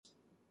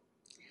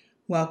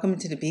Welcome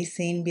to the Be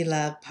Seen, Be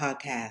Loved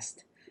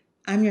podcast.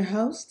 I'm your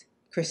host,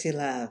 Chrissy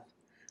Love.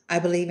 I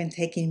believe in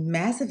taking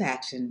massive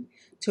action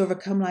to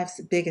overcome life's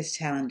biggest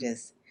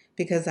challenges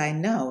because I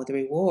know the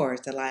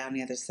rewards that lie on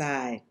the other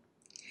side.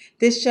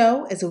 This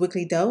show is a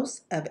weekly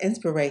dose of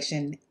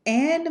inspiration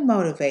and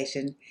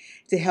motivation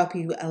to help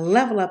you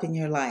level up in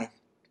your life.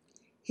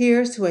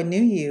 Here's to a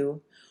new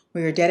you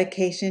where your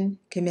dedication,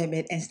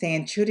 commitment, and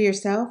staying true to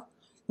yourself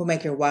will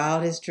make your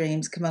wildest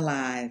dreams come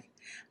alive.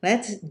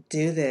 Let's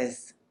do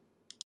this.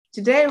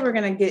 Today we're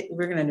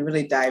gonna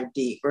really dive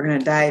deep. We're gonna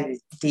dive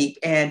deep,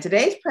 and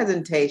today's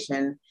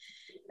presentation,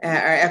 our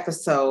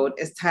episode,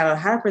 is titled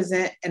 "How to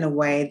Present in a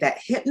Way That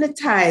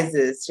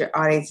Hypnotizes Your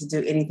Audience to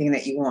Do Anything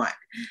That You Want."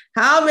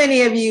 How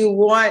many of you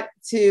want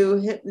to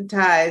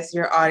hypnotize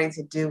your audience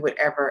to do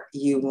whatever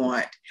you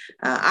want?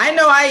 I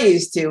know I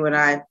used to when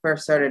I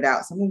first started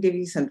out. So I'm gonna give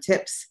you some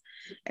tips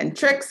and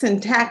tricks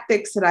and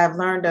tactics that I've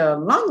learned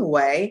along the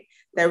way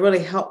that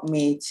really helped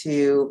me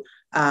to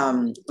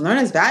learn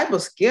this valuable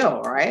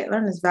skill, right?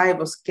 Learn this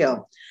valuable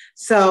skill.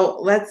 So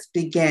let's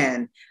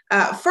begin.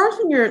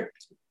 First,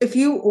 if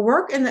you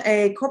work in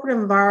a corporate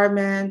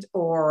environment,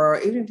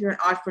 or even if you're an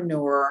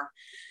entrepreneur,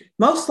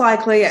 most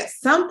likely at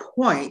some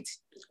point,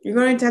 you're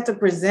going to have to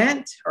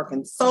present or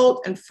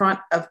consult in front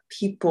of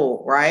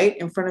people, right?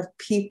 In front of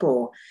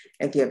people.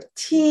 If you have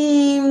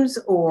teams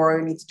or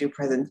you need to do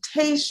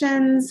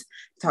presentations,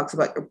 talks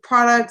about your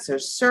products or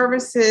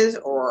services,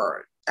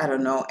 or I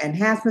don't know,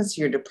 enhancements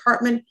to your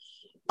department,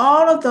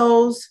 all of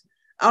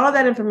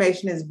that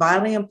information is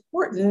vitally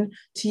important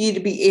to you to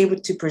be able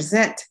to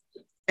present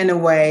in a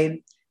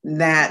way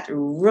that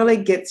really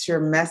gets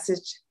your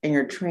message and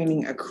your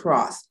training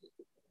across.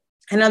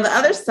 And on the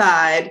other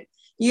side,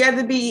 you have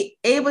to be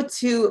able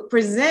to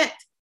present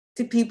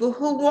to people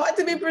who want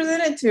to be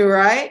presented to,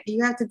 right?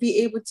 You have to be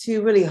able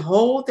to really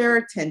hold their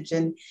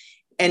attention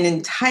and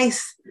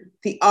entice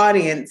the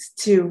audience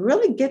to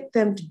really get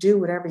them to do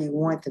whatever you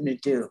want them to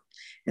do.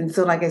 And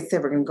so, like I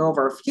said, we're going to go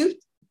over a few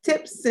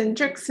tips and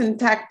tricks and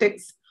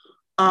tactics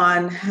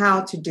on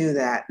how to do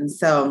that. And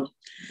so,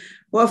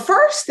 well, the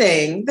first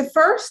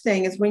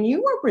thing is when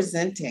you're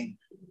presenting,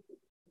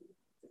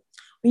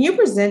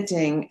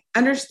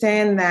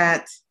 understand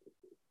that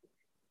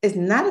it's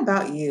not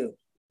about you.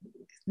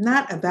 It's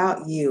not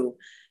about you.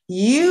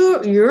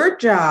 Your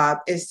job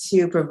is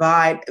to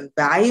provide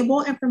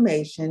valuable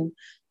information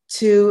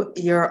to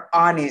your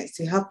audience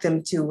to help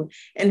them to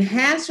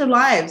enhance their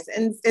lives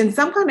in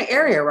some kind of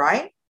area,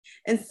 right?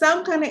 In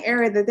some kind of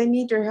area that they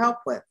need your help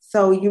with.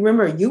 So you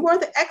remember, you are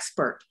the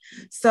expert.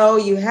 So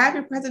you have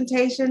your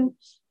presentation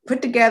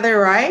put together,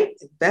 right?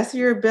 Best of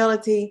your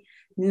ability.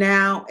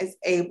 Now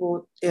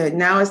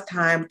it's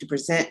time to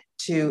present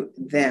to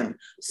them.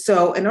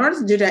 So in order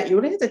to do that, you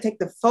really have to take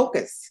the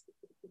focus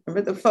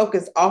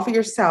off of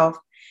yourself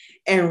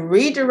and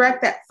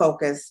redirect that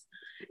focus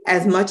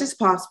as much as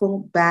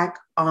possible back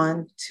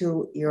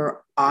onto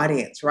your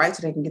audience, right?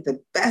 So they can get the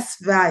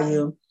best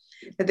value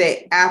that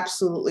they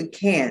absolutely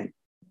can.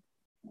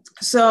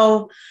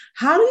 So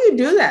how do you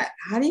do that?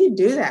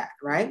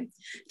 Right?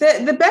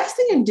 The best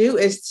thing to do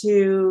is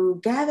to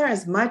gather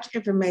as much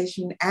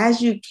information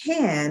as you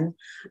can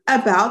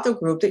about the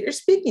group that you're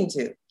speaking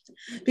to.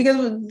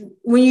 Because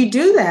when you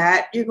do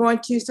that, you're going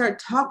to start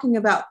talking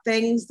about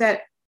things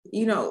that,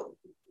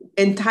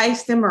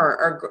 entice them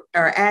or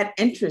add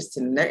interest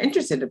in them. They're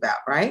interested about,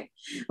 right?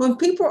 When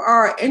people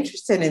are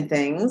interested in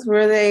things,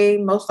 where they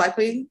most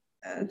likely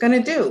going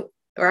to do?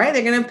 Right?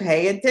 They're going to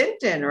pay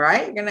attention,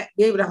 right? You're going to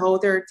be able to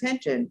hold their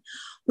attention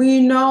when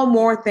you know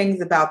more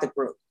things about the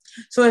group.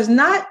 So it's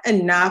not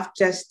enough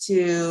just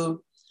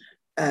to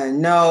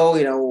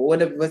know,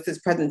 what's this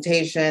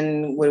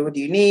presentation? What do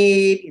you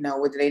need?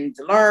 What do they need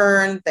to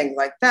learn? Things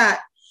like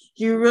that.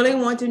 You really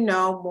want to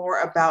know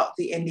more about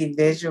the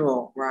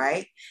individual,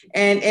 right?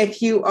 And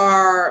if you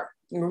are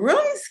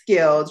really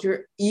skilled,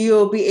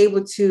 you'll be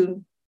able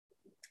to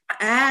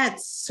add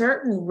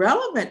certain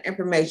relevant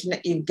information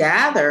that you've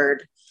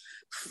gathered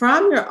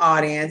from your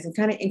audience and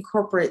kind of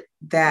incorporate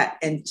that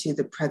into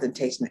the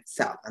presentation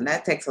itself. And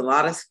that takes a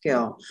lot of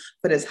skill,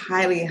 but it's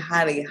highly,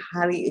 highly,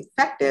 highly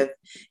effective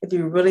if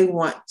you really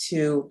want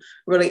to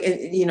really,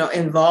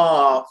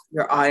 involve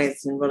your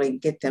audience and really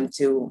get them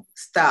to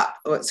stop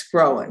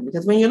scrolling.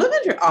 Because when you look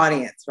at your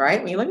audience,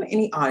 right? When you look at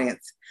any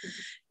audience,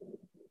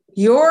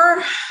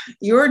 your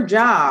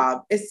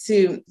job is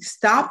to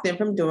stop them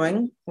from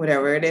doing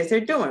whatever it is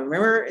they're doing.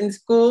 Remember in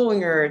school when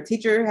your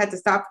teacher had to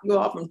stop you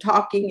all from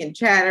talking and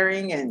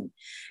chattering, and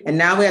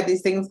now we have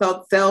these things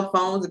called cell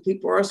phones and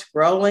people are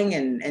scrolling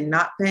and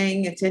not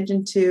paying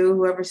attention to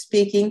whoever's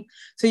speaking.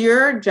 So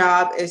your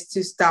job is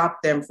to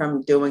stop them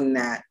from doing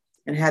that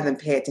and have them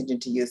pay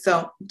attention to you.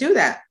 So do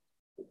that.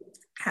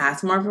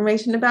 Ask more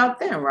information about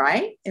them,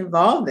 right?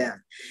 Involve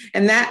them.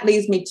 And that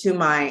leads me to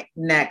my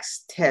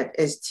next tip,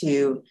 is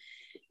to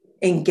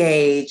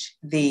engage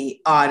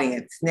the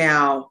audience.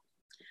 Now,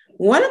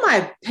 one of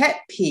my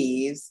pet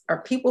peeves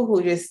are people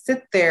who just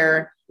sit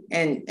there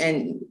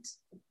and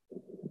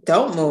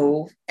don't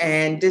move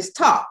and just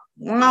talk.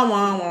 Wah,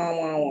 wah, wah,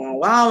 wah, wah,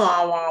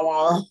 wah, wah,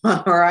 wah,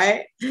 wah,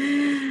 right?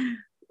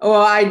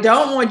 Well, I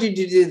don't want you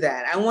to do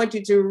that. I want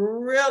you to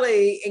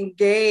really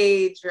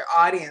engage your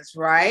audience,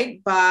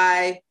 right?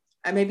 By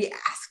maybe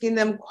asking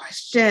them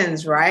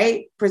questions,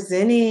 right?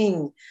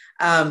 Presenting,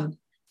 um,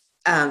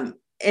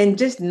 and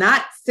just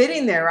not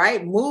sitting there,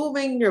 right?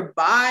 Moving your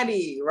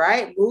body,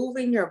 right?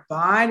 Moving your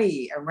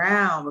body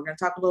around. We're going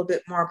to talk a little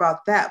bit more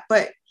about that.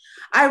 But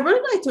I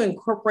really like to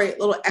incorporate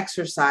little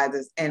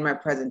exercises in my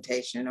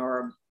presentation,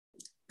 or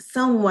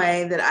some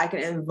way that I can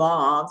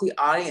involve the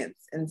audience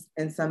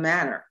in some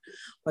manner,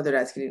 whether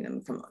that's getting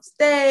them from on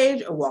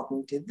stage or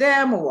walking to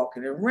them or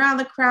walking around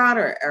the crowd,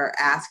 or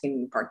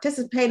asking to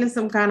participate in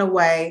some kind of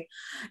way,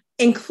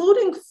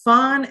 including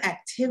fun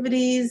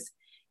activities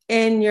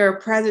in your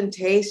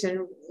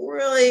presentation.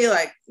 Really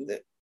like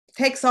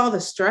takes all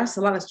the stress,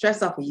 a lot of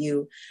stress off of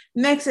you,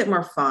 makes it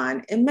more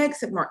fun, it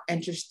makes it more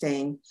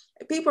interesting.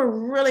 People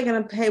are really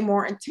going to pay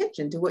more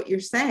attention to what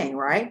you're saying,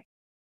 right?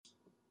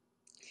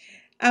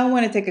 I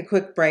want to take a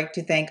quick break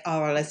to thank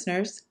all our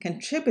listeners,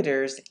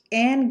 contributors,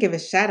 and give a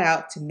shout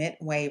out to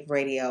Midwave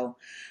Radio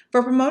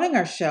for promoting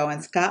our show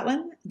in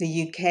Scotland,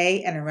 the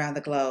UK, and around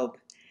the globe.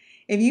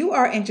 If you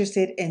are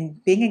interested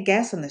in being a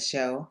guest on the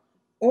show,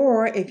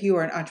 or if you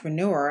are an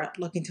entrepreneur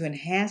looking to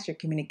enhance your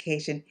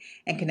communication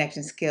and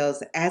connection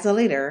skills as a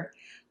leader,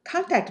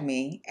 contact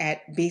me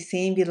at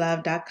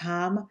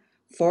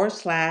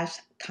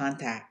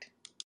beseenbeloved.com/contact.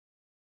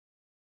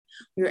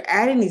 You're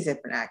adding these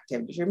different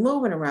activities. You're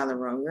moving around the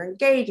room. You're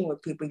engaging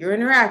with people. You're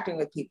interacting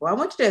with people. I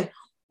want you to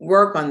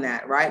work on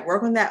that, right?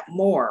 Work on that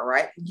more,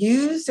 right?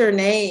 Use their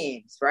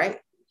names, right?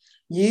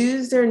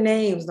 Use their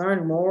names,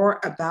 learn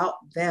more about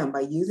them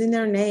by using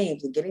their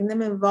names and getting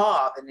them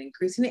involved and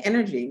increasing the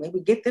energy. Maybe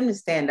get them to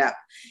stand up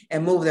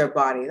and move their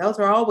body. Those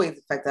are always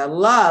effective. I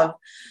love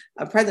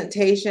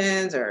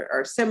presentations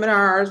or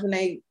seminars when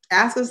they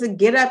ask us to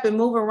get up and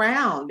move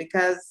around,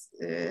 because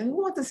who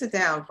wants to sit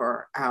down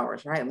for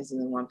hours, right?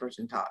 Listening to one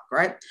person talk,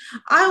 right?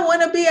 I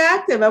want to be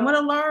active. I want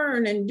to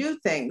learn and do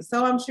things.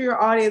 So I'm sure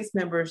your audience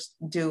members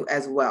do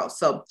as well.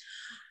 So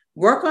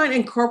work on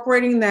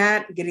incorporating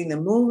that, getting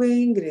them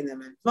moving, getting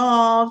them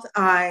involved.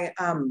 I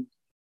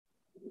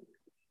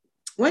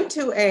went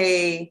to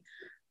it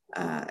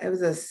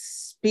was a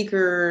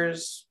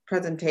speaker's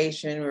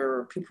presentation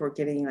where people were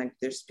getting like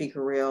their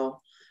speaker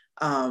reel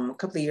a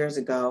couple of years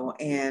ago.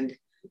 And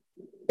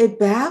it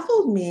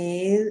baffled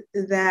me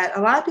that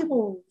a lot of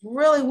people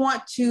really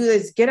want to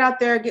just get out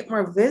there, get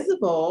more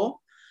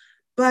visible,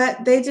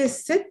 but they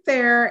just sit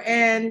there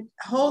and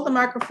hold the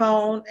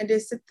microphone and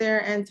just sit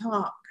there and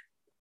talk.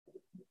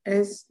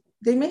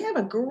 They may have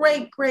a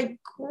great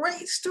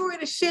story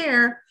to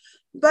share,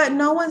 but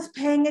no one's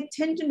paying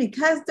attention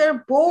because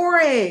they're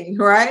boring,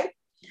 right?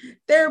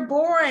 They're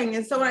boring.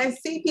 And so when I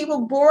see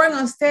people boring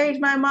on stage,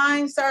 my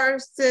mind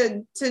starts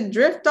to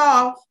drift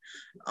off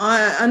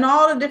on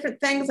all the different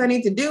things I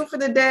need to do for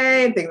the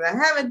day and things I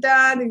haven't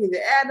done. I need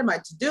to add to my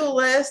to-do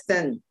list.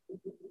 And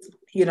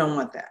you don't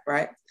want that,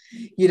 right?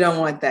 You don't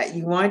want that.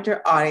 You want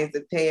your audience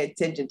to pay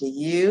attention to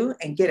you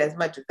and get as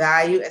much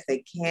value as they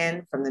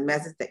can from the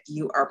message that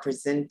you are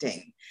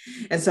presenting.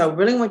 And so I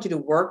really want you to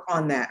work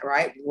on that,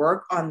 right?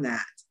 Work on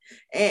that.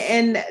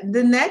 And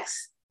the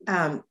next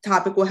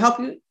topic will help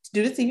you to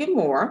do this even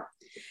more.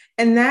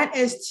 And that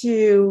is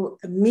to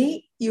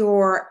meet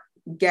your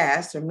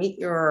guests or meet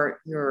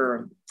your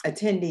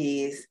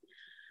attendees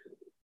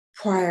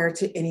prior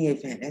to any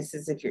event. This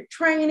is if you're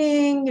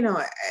training,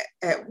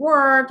 at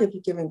work, if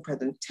you're giving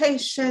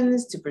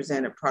presentations to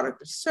present a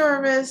product or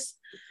service.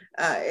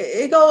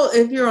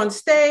 If you're on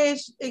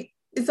stage,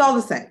 it's all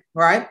the same,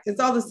 right? It's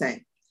all the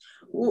same.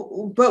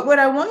 But what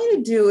I want you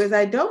to do is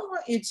I don't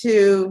want you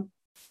to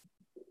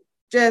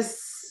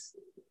just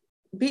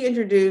be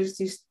introduced,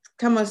 you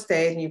come on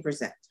stage and you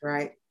present,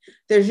 right?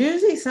 There's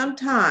usually some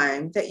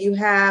time that you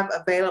have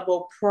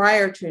available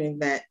prior to an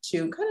event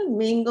to kind of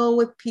mingle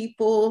with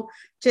people,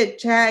 chit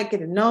chat, get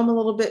to know them a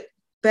little bit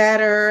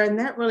better. And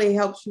that really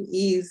helps you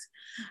ease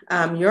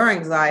your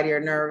anxiety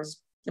or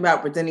nerves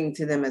about presenting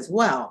to them as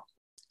well.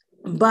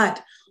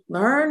 But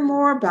learn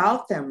more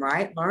about them,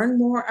 right? Learn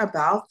more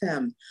about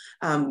them.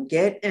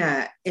 Get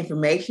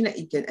information that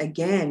you can,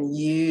 again,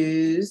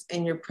 use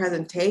in your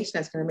presentation.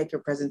 That's going to make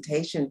your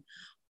presentation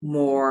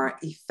more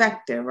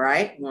effective,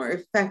 right? More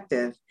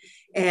effective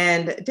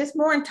and just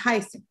more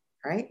enticing,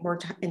 right? More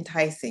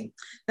enticing.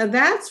 Now,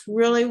 that's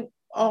really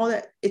all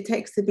that it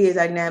takes to be a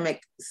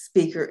dynamic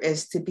speaker,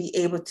 is to be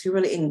able to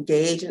really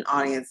engage an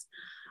audience,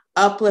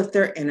 uplift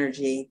their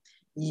energy,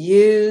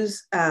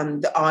 use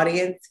the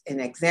audience in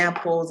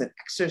examples and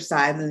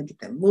exercises and get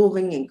them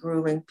moving and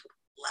grooving.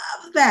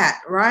 Love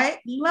that, right?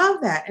 Love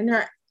that. And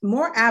they're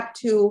more apt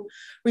to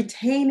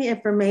retain the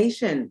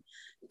information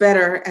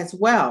better as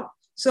well.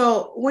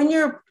 So when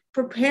you're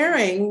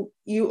preparing,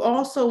 you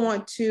also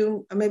want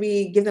to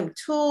maybe give them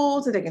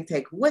tools that they can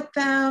take with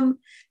them.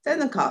 It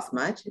doesn't cost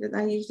much.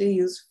 I usually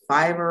use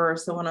Fiverr or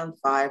someone on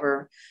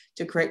Fiverr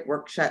to create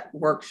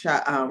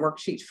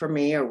worksheets for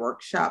me, or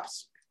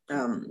workshops,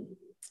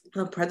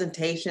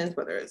 presentations,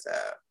 whether it's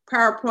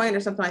PowerPoint or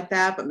something like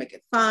that, but make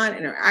it fun,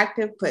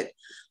 interactive, put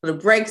little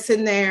breaks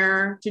in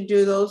there to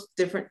do those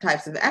different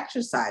types of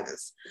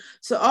exercises.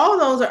 So all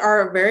those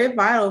are very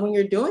vital. When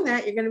you're doing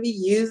that, you're going to be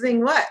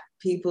using what?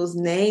 People's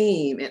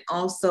name, and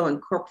also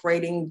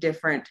incorporating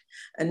different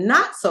and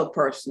not so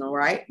personal,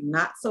 right?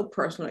 Not so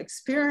personal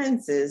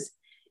experiences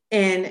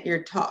in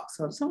your talk.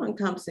 So if someone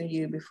comes to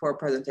you before a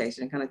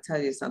presentation and kind of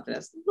tell you something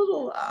that's a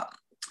little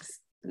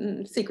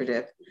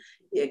secretive,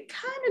 you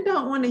kind of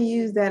don't want to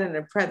use that in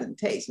a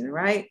presentation,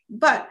 right?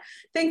 But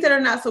things that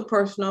are not so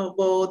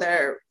personable, that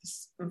are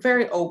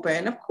very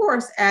open, of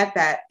course, add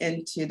that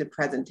into the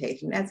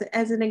presentation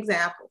as an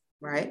example,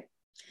 right?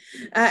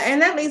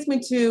 And that leads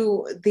me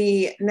to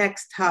the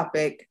next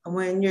topic.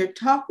 When you're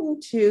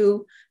talking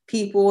to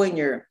people and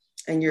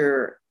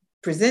you're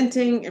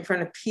presenting in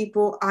front of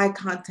people, eye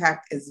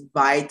contact is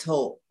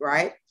vital,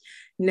 right?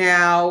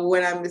 Now,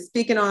 when I'm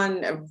speaking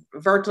on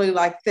virtually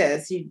like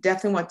this, you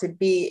definitely want to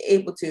be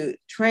able to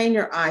train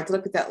your eye to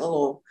look at that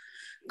little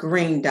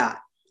green dot.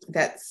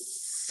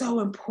 That's so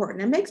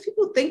important. It makes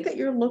people think that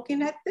you're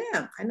looking at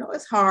them. I know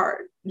it's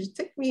hard. It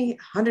took me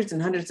hundreds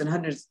and hundreds and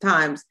hundreds of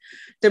times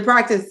to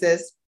practice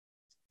this.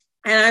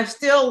 And I'm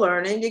still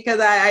learning because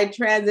I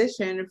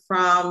transitioned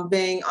from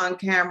being on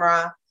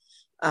camera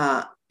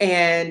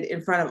and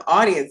in front of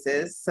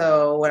audiences.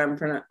 So when I'm in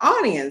front of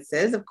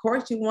audiences, of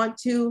course, you want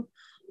to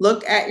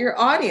look at your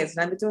audience.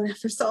 And I've been doing that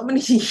for so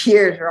many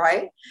years,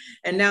 right?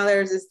 And now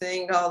there's this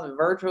thing called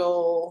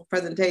virtual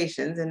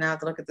presentations, and now I have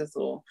to look at this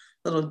little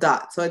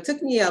dot. So it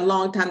took me a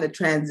long time to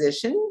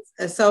transition.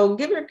 So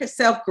give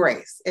yourself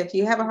grace. If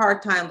you have a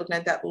hard time looking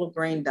at that little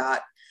green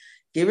dot,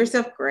 give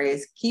yourself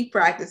grace, keep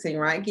practicing,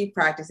 right? Keep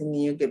practicing,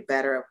 and you'll get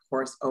better, of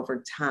course,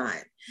 over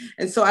time.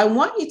 And so I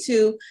want you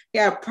to,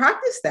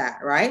 practice that,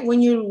 right?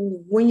 When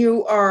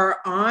you are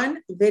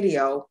on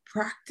video,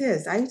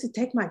 practice. I used to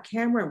take my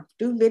camera and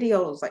do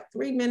videos, like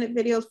 3-minute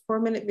videos,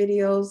 4-minute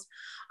videos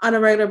on a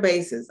regular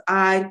basis.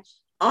 I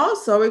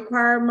also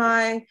require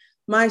my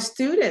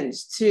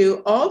students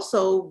to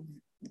also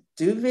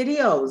do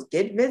videos,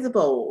 get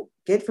visible,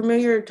 get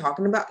familiar,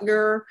 talking about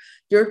your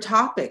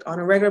topic on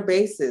a regular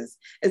basis.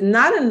 It's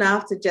not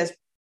enough to just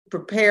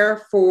prepare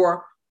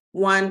for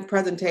one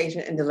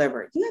presentation and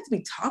deliver it. You have to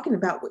be talking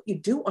about what you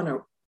do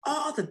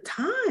all the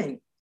time,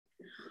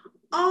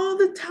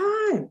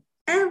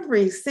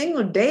 every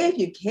single day if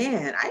you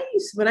can.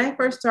 When I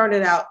first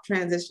started out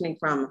transitioning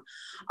from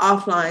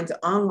offline to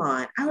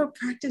online, I would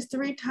practice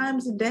 3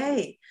 times a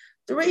day.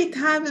 3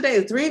 times a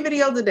day, 3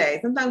 videos a day,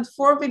 sometimes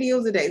 4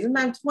 videos a day,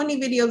 sometimes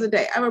 20 videos a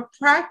day. I would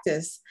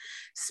practice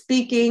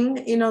speaking,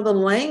 the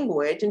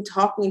language and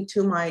talking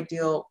to my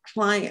ideal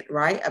client,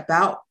 right,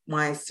 about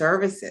my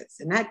services.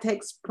 And that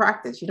takes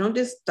practice. You don't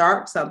just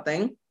start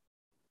something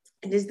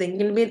and just think you're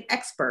going to be an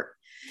expert.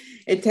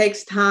 It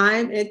takes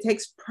time and it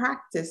takes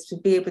practice to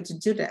be able to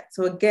do that.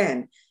 So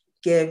again,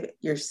 give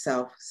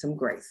yourself some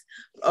grace.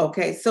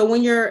 Okay, so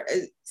when you're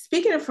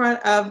speaking in front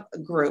of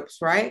groups,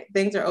 right?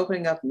 Things are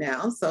opening up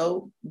now.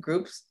 So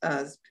group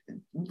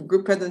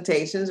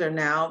presentations are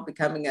now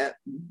becoming a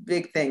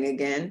big thing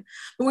again.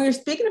 But when you're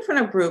speaking in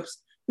front of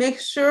groups, make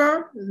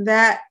sure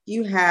that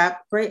you have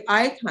great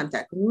eye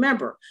contact.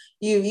 Remember,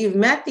 you've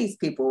met these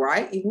people,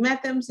 right? You've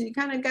met them, so you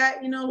kind of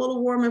got, a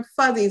little warm and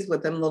fuzzies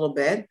with them a little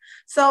bit.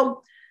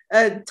 So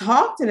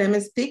talk to them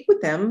and speak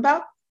with them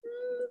about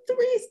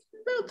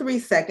 3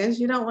 seconds.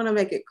 You don't want to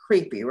make it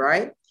creepy,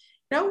 right?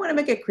 You don't want to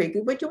make it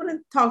creepy, but you want to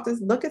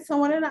look at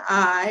someone in the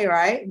eye,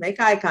 right? Make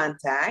eye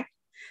contact,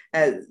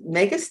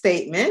 make a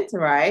statement,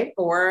 right?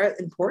 Or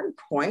important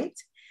point,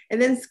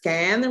 and then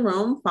scan the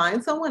room,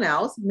 find someone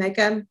else, make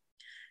eye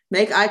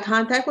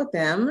contact with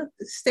them,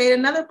 state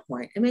another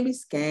point, and maybe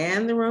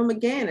scan the room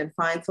again and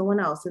find someone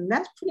else. And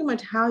that's pretty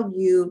much how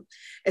you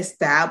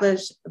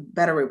establish a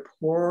better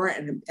rapport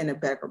and a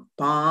better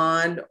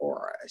bond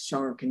or a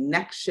stronger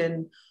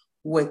connection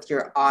with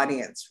your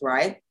audience,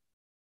 right?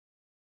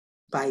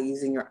 By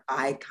using your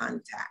eye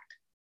contact.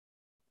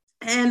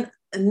 And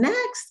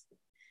next,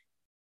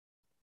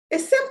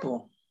 it's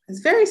simple. It's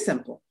very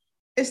simple.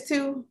 It's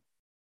to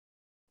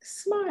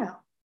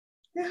smile.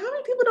 Now, how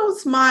many people don't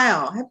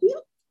smile? Have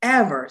you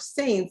ever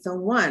seen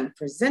someone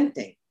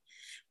presenting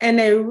and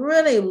they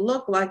really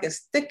look like a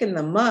stick in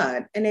the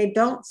mud and they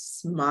don't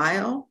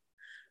smile?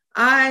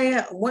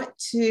 I went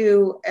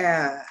to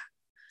a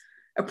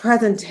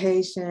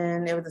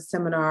presentation. It was a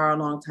seminar a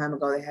long time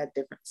ago. They had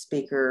different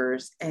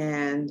speakers,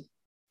 and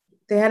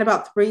they had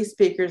about 3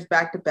 speakers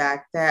back to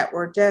back that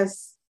were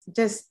just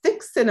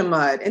sticks in the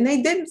mud, and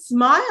they didn't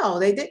smile.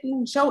 They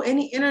didn't show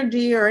any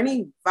energy or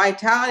any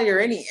vitality or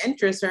any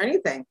interest or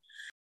anything.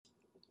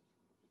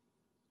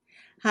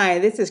 Hi,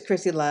 this is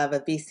Chrissy Love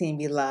of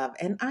BC&B Love,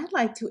 and I'd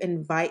like to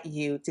invite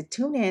you to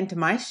tune in to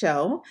my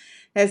show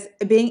that's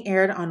being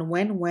aired on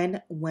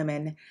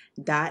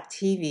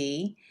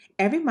WinWinWomen.tv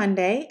every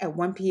Monday at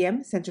 1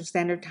 p.m. Central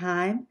Standard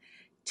Time,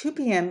 2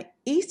 p.m.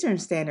 Eastern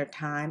Standard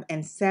Time,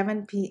 and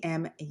 7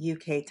 p.m.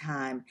 UK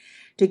time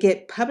to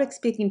get public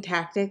speaking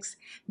tactics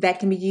that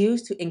can be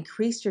used to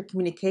increase your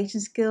communication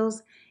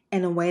skills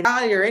in a way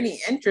Or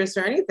any interest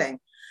or anything.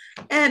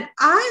 And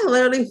I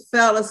literally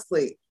fell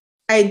asleep.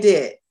 I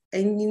did.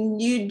 And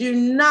you do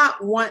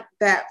not want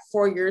that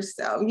for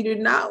yourself. You do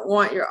not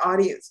want your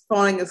audience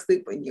falling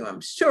asleep on you. I'm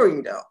sure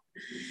you don't.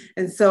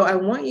 And so I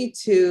want you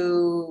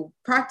to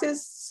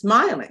practice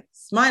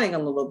smiling a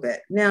little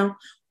bit. Now,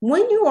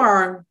 when you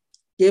are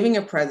giving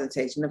a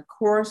presentation, of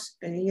course,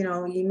 and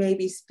you may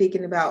be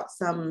speaking about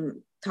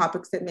some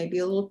topics that may be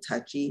a little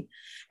touchy.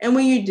 And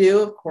when you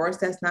do, of course,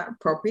 that's not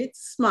appropriate to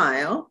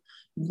smile.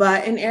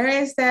 But in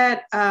areas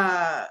that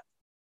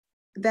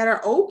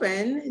are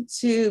open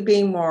to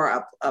being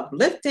more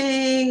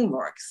uplifting,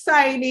 more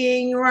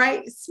exciting,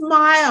 right?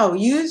 Smile,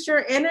 use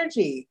your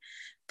energy.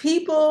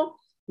 People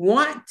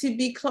want to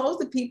be close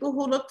to people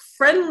who look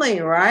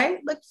friendly, right?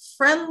 Look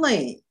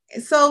friendly.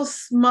 So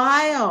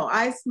smile.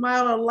 I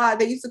smile a lot.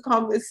 They used to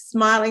call me the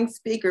smiling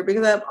speaker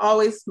because I'm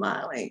always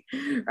smiling,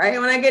 right?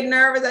 When I get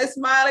nervous, I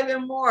smile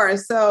even more.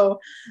 So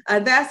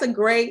that's a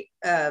great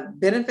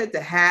benefit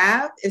to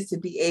have, is to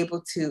be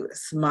able to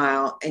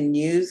smile and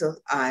use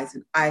those eyes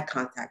and eye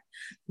contact.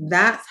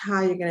 That's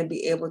how you're going to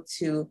be able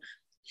to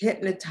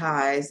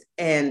hypnotize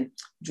and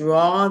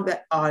draw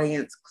the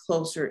audience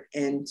closer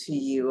into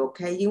you.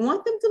 Okay. You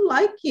want them to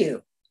like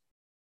you.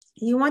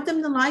 You want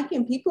them to like you.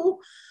 And people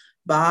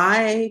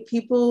buy,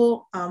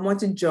 people want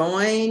to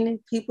join,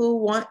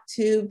 people want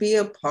to be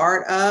a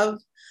part of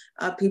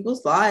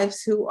people's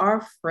lives who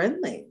are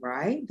friendly,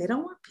 right? They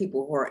don't want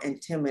people who are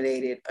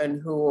intimidated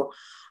and who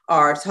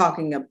are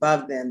talking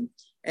above them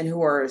and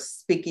who are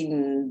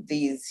speaking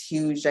these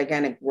huge,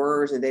 gigantic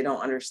words that they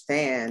don't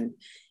understand.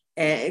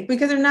 And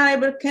because they're not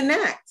able to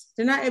connect.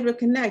 They're not able to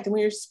connect. And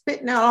when you're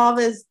spitting out all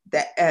this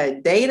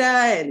data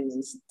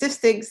and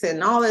statistics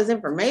and all this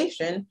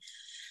information,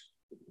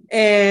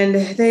 and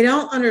they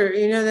don't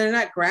they're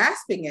not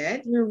grasping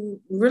it, you're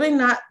really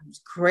not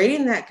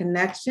creating that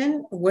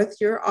connection with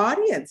your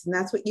audience. And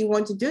that's what you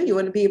want to do. You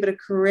want to be able to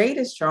create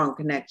a strong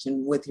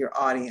connection with your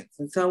audience.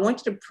 And so I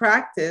want you to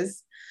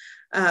practice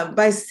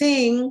by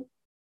seeing,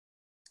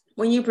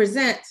 when you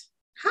present,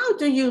 how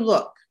do you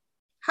look?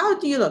 How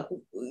do you look?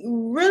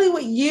 Really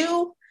what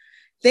you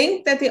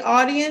think that the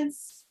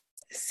audience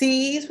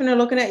sees when they're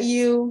looking at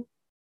you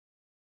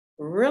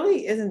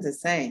really isn't the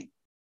same.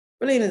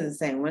 Really isn't the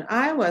same.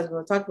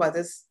 We'll talk about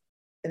this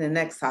in the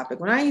next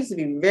topic. When I used to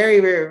be very,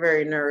 very,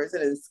 very nervous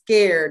and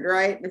scared,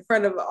 right, in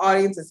front of an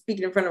audience and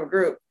speaking in front of a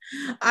group,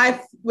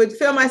 I would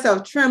feel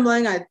myself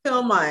trembling. I'd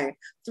feel my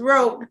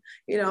throat,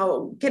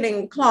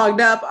 getting clogged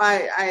up.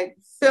 I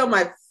feel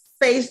my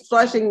face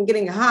flushing and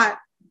getting hot.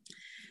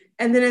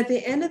 And then at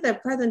the end of the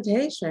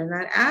presentation,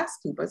 I'd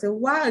ask people, I said,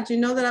 wow, did you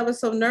know that I was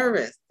so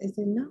nervous? They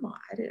said, no,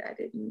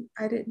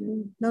 I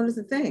didn't notice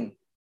a thing.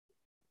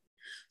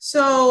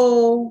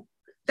 So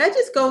that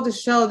just goes to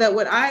show that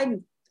what I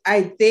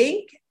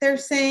think they're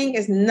saying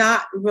is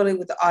not really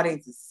what the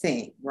audience is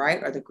saying,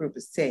 right? Or the group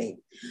is saying.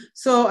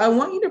 So I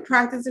want you to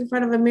practice in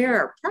front of a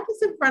mirror.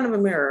 Practice in front of a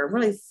mirror and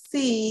really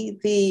see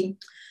the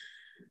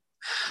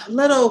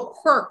little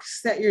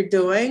quirks that you're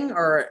doing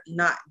or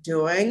not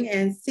doing,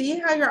 and see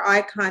how your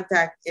eye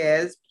contact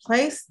is.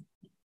 Place,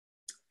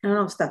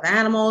 stuffed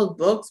animals,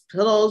 books,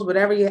 pillows,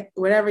 whatever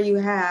you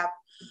have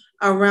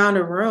around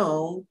a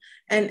room,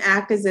 and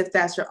act as if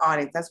that's your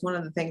audience. That's one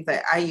of the things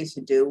that I used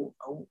to do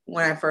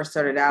when I first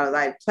started out. Is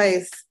I'd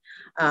place,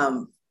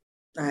 I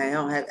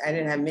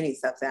didn't have many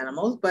stuffed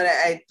animals, but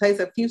I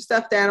placed a few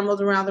stuffed animals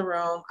around the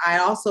room. I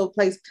also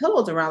placed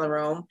pillows around the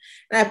room,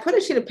 and I put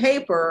a sheet of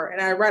paper and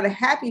I write a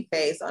happy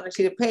face on a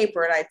sheet of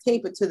paper and I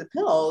tape it to the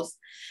pillows,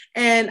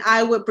 and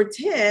I would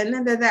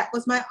pretend that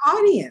was my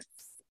audience,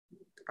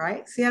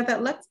 right? See how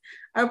that looks?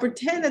 I would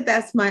pretend that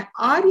that's my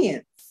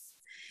audience.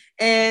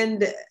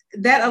 And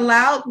that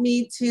allowed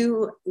me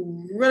to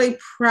really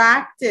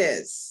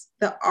practice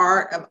the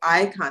art of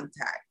eye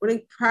contact,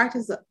 really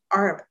practice the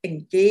art of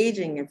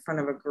engaging in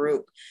front of a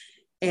group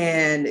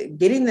and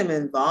getting them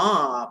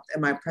involved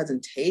in my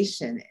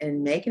presentation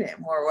and making it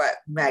more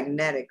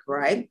magnetic,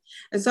 right?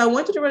 And so I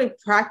want you to really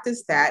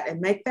practice that and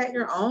make that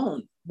your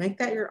own. Make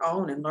that your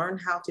own and learn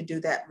how to do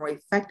that more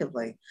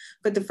effectively.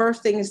 But the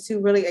first thing is to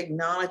really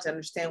acknowledge,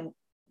 understand,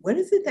 what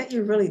is it that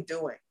you're really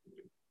doing?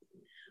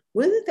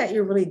 What is it that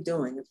you're really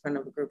doing in front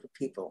of a group of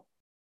people?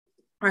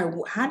 All right,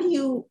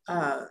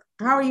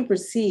 how are you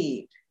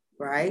perceived,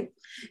 right?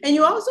 And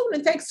you also want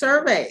to take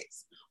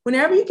surveys.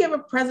 Whenever you give a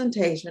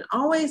presentation,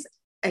 always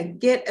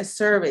get a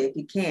survey, if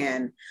you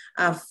can,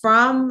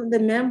 from the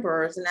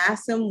members, and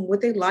ask them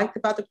what they liked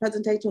about the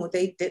presentation, what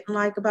they didn't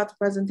like about the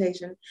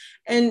presentation.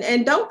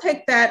 And don't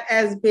take that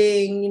as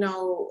being,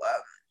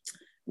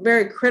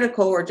 very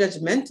critical or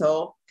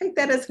judgmental. Take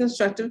that as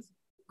constructive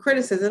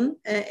criticism,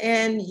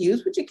 and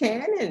use what you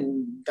can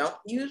and don't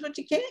use what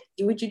you can't,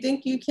 what you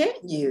think you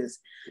can't use.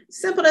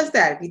 Simple as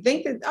that. If you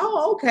think that,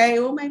 okay,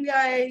 well, maybe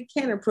I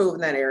can improve in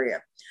that area,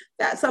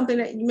 that's something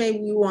that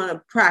you want to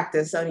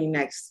practice on your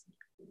next,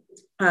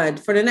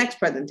 for the next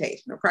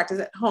presentation, or practice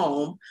at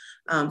home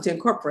to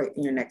incorporate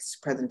in your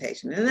next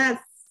presentation. And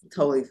that's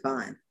totally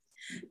fine.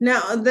 Now,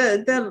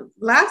 the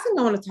last thing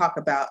I want to talk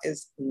about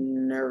is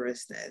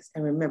nervousness.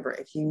 And remember,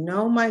 if you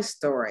know my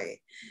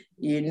story,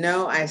 you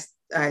know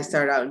I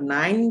started out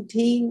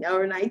 19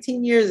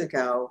 years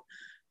ago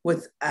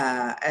with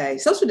a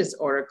social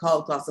disorder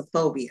called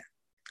glossophobia.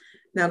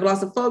 Now,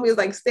 glossophobia is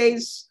like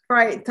stage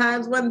fright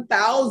times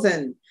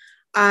 1,000.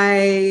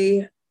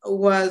 I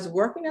was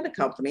working at a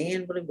company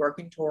and really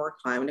working toward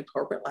climbing the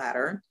corporate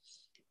ladder.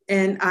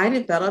 And I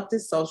developed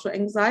this social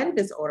anxiety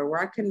disorder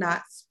where I could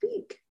not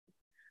speak.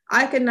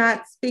 I could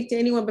not speak to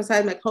anyone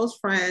besides my close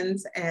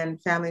friends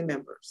and family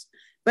members.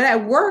 But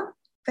at work,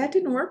 that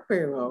didn't work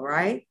very well,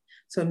 right?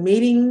 So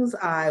meetings,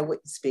 I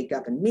wouldn't speak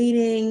up in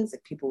meetings.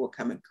 If people would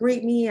come and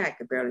greet me, I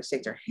could barely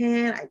shake their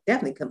hand. I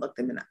definitely couldn't look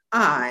them in the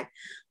eye.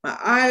 My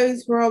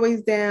eyes were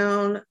always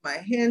down.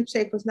 My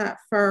handshake was not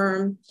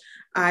firm.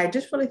 I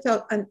just really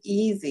felt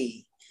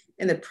uneasy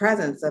in the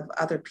presence of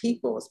other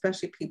people,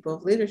 especially people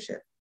of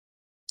leadership.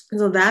 And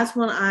so that's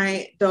when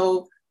I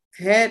dove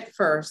head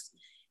first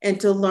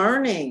into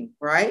learning,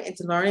 right?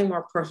 Into learning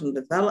more personal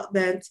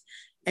development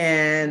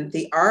and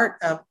the art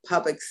of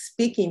public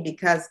speaking,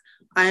 because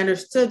I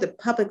understood that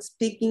public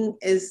speaking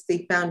is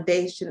the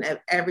foundation of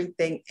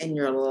everything in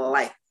your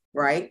life,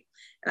 right?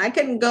 And I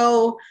couldn't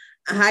go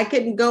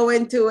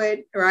into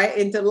it, right?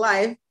 Into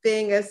life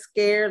being a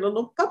scared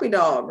little puppy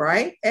dog,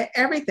 right?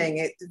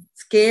 Everything,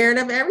 scared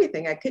of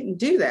everything. I couldn't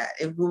do that.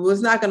 It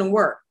was not going to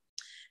work.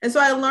 And so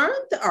I learned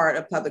the art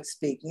of public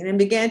speaking and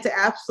began to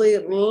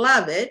absolutely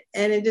love it.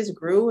 And it just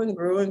grew and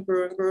grew and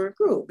grew and grew and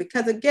grew.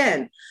 Because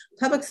again,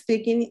 public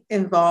speaking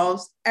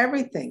involves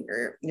everything,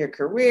 your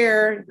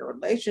career, your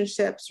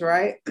relationships,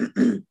 right?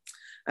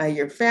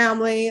 Your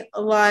family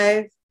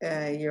life,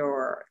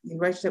 your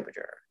relationship with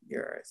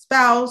your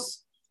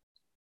spouse.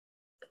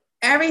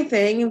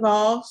 Everything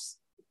involves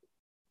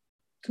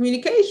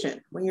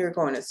communication. When you're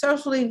going to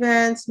social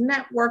events,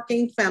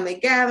 networking, family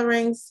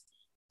gatherings,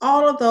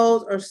 all of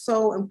those are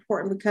so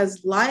important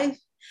because life,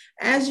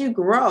 as you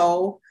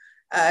grow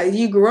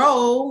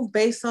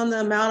based on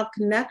the amount of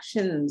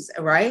connections,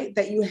 right,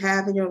 that you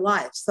have in your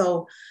life.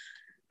 So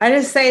I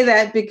just say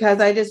that because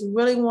I just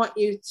really want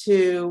you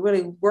to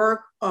really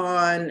work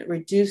on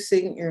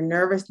reducing your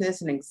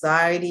nervousness and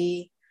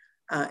anxiety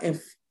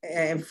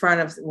in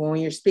front of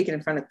when you're speaking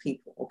in front of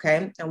people.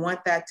 Okay, I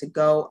want that to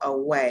go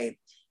away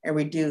and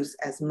reduce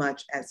as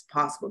much as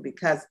possible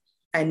because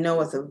I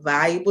know it's a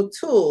valuable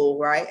tool,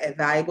 right? A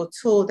valuable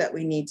tool that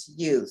we need to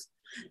use.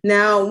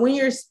 Now, when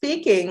you're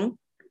speaking,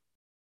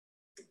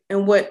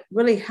 and what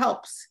really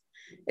helps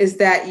is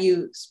that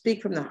you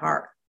speak from the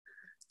heart.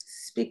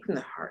 Speak from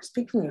the heart,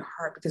 speak from your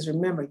heart, because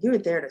remember, you're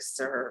there to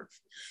serve.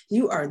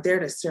 You are there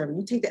to serve.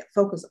 You take that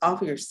focus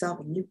off of yourself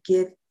and you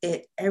give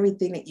it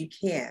everything that you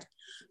can.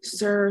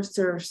 Serve,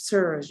 serve,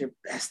 serve is your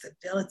best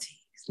ability.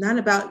 It's not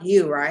about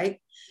you,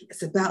 right?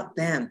 It's about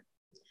them.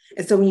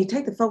 And so when you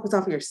take the focus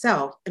off of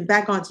yourself and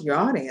back onto your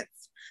audience,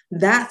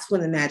 that's when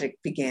the magic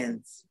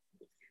begins.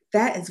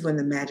 That is when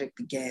the magic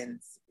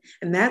begins.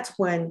 And that's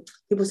when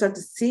people start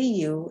to see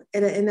you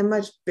in a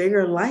much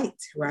bigger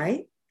light,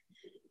 right?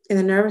 And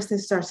the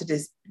nervousness starts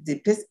to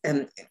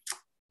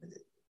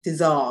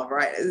dissolve,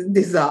 right?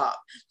 Dissolve.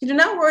 You're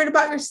not worried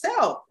about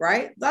yourself,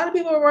 right? A lot of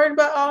people are worried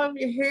about all of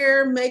your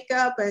hair,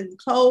 makeup, and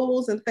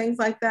clothes and things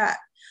like that.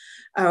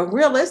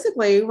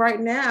 Realistically, right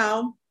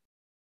now,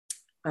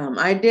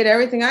 I did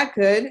everything I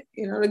could,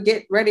 to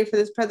get ready for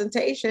this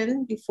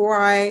presentation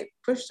before I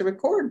pushed the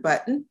record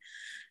button.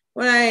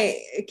 When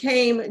I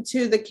came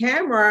to the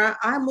camera,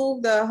 I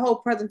moved the whole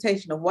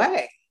presentation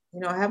away.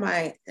 I have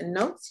my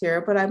notes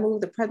here, but I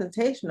moved the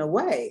presentation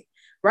away,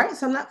 right?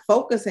 So I'm not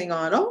focusing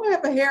on, I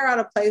have a hair out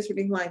of place or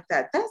anything like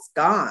that. That's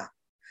gone.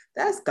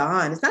 That's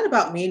gone. It's not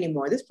about me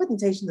anymore. This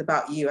presentation is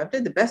about you. I've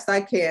done the best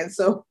I can.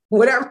 So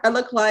whatever I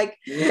look like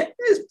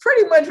is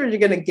pretty much what you're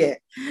going to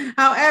get.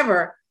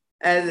 However,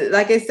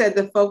 like I said,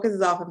 the focus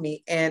is off of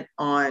me and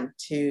on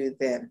to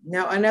them.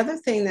 Now, another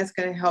thing that's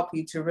going to help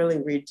you to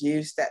really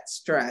reduce that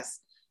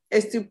stress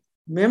is to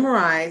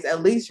memorize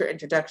at least your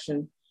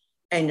introduction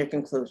and your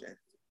conclusion.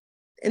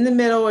 In the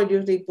middle are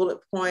usually bullet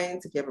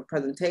points. If you have a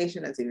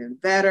presentation, that's even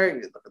better.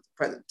 You look at the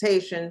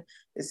presentation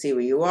to see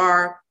where you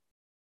are.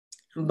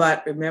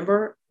 But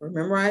remember, we're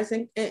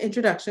memorizing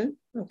introduction,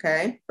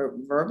 okay,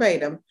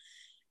 verbatim,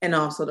 and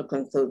also the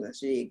conclusion.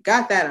 So you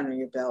got that under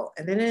your belt.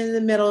 And then in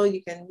the middle,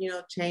 you can,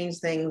 change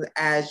things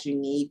as you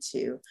need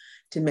to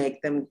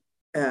make them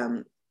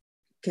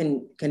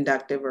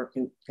conductive or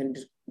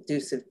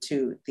conducive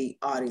to the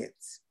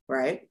audience,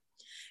 right?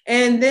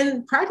 And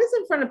then practice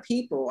in front of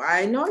people.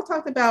 I know I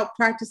talked about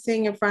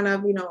practicing in front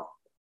of,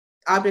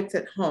 objects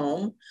at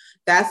home.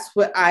 That's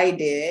what I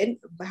did.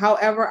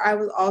 However, I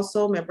was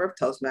also a member of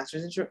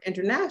Toastmasters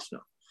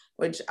International,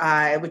 which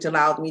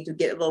allowed me to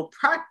get a little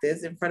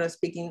practice in front of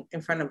speaking in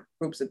front of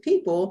groups of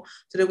people,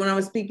 so that when I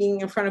was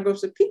speaking in front of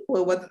groups of people,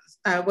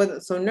 I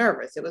wasn't so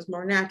nervous. It was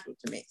more natural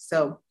to me.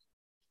 So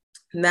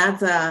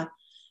that's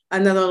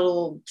another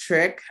little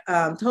trick.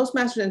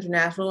 Toastmasters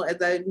International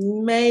is a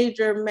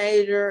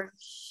major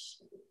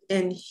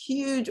and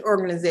huge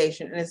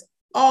organization, and it's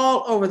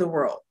all over the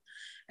world.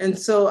 And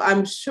so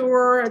I'm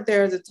sure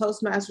there's a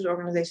Toastmasters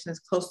organization that's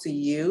close to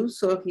you.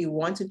 So if you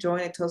want to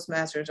join a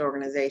Toastmasters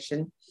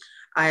organization,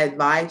 I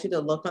advise you to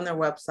look on their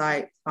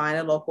website, find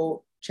a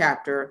local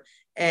chapter,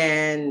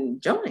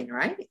 and join,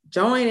 right?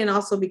 Join and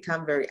also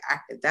become very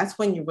active. That's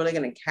when you're really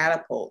going to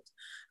catapult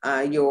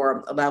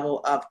your level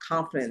of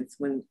confidence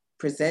when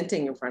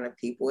presenting in front of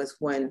people. Is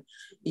when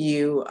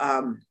you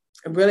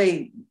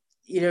really,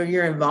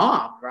 you're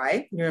involved,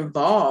 right? You're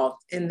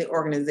involved in the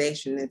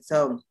organization. And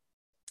so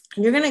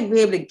you're going to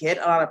be able to get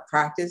a lot of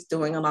practice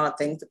doing a lot of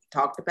things that we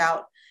talked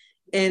about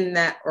in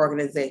that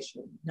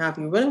organization. Now, if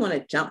you really want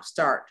to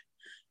jumpstart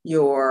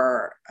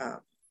your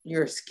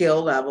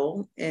skill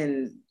level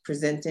in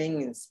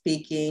presenting and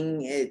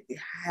speaking,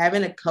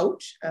 having a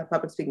coach, a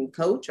public speaking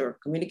coach or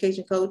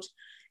communication coach,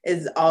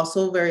 is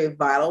also very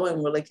vital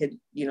and really could,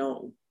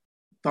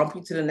 bump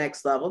you to the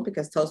next level,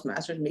 because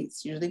Toastmasters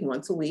meets usually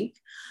once a week.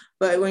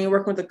 But when you're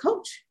working with a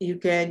coach, you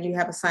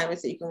have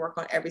assignments that you can work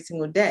on every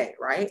single day,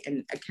 right?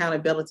 And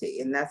accountability.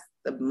 And that's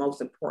the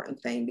most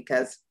important thing,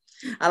 because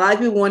a lot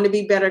of people want to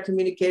be better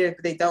communicators,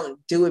 but they don't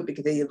do it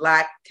because they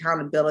lack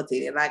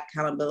accountability. They lack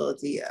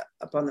accountability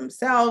upon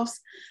themselves.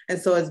 And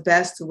so it's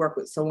best to work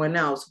with someone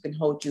else who can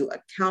hold you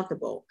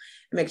accountable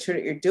and make sure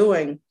that you're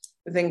doing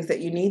the things that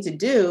you need to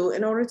do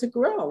in order to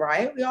grow,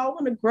 right? We all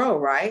want to grow,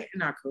 right?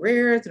 In our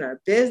careers, in our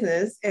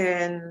business,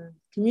 and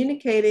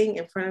communicating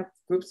in front of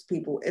groups of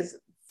people is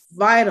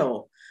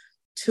vital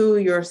to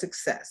your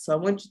success. So I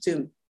want you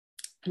to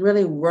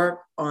really work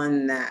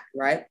on that,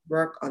 right?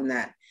 Work on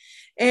that.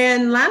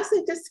 And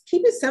lastly, just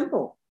keep it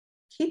simple.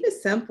 Keep it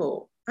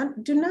simple.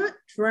 Do not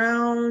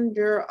drown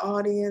your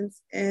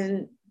audience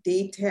in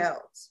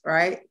details,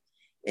 right?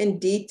 In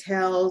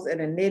details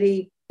and a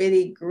nitty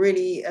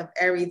gritty of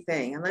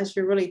everything, unless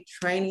you're really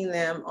training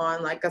them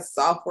on like a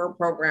software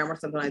program or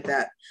something like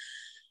that.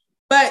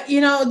 But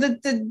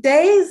the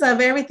days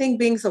of everything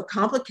being so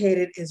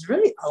complicated is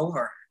really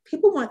over.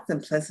 People want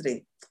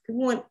simplicity.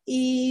 People want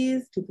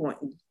ease. People want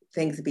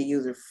things to be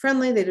user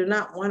friendly. They do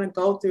not want to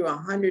go through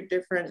 100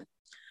 different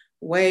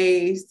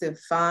ways to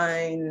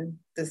find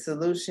the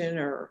solution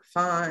or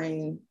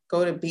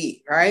go to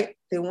B, right?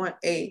 They want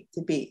A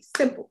to B,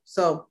 simple.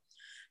 So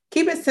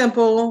keep it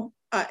simple.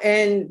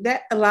 And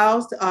that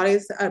allows the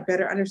audience to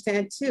better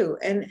understand too,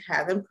 and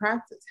have them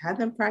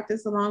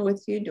practice along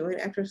with you, doing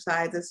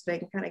exercises so they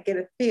can kind of get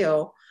a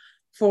feel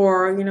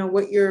for,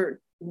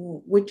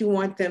 what you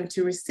want them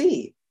to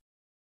receive.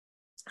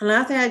 And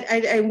last thing,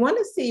 I want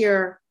to see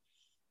your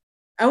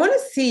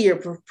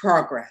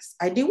progress.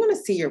 I do want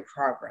to see your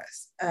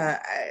progress.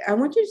 I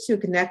want you to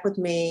connect with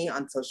me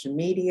on social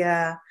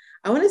media.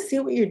 I want to see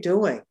what you're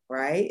doing,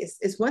 right?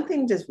 It's one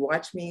thing to just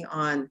watch me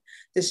on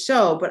the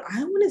show, but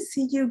I want to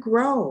see you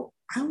grow.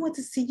 I want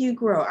to see you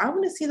grow. I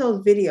want to see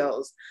those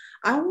videos.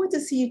 I want to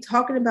see you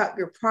talking about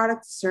your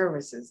product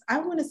services. I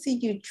want to see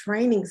you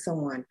training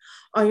someone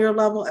on your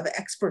level of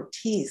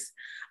expertise.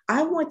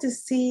 I want to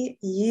see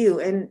you.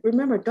 And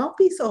remember, don't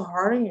be so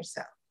hard on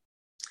yourself.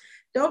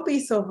 Don't be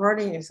so hard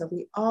on yourself.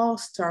 We all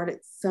started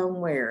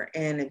somewhere.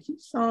 And if you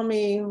saw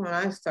me when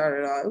I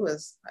started off, it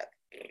was like,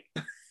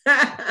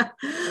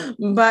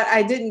 but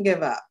I didn't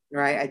give up,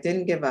 right? I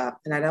didn't give up,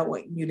 and I don't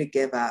want you to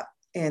give up.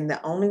 And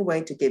the only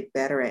way to get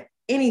better at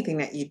anything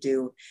that you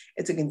do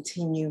is to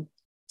continue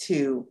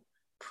to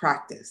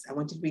practice. I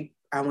want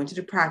you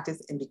to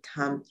practice and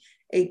become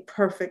a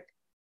perfect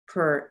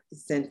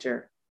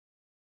presenter.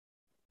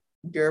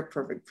 You're a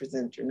perfect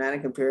presenter, not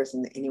in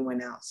comparison to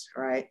anyone else,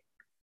 right?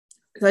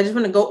 So I just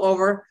want to go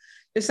over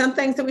there's some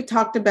things that we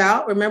talked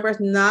about. Remember,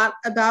 it's not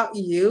about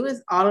you.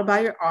 It's all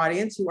about your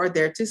audience. You are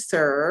there to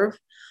serve.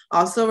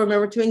 Also,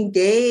 remember to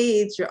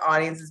engage your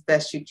audience as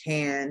best you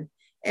can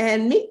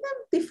and meet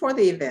them before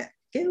the event.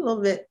 Get a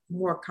little bit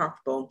more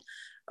comfortable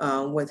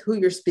with who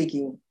you're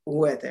speaking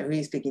with and who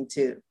you're speaking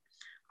to.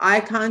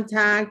 Eye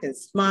contact and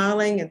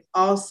smiling is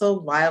also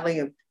vitally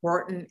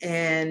important.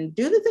 And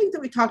do the things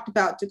that we talked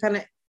about to kind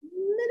of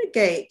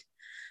mitigate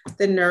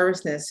the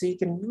nervousness so you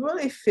can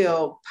really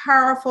feel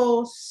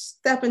powerful,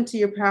 step into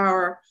your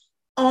power,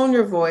 own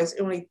your voice,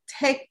 and really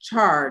take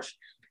charge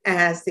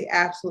as the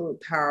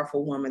absolute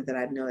powerful woman that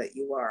I know that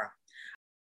you are.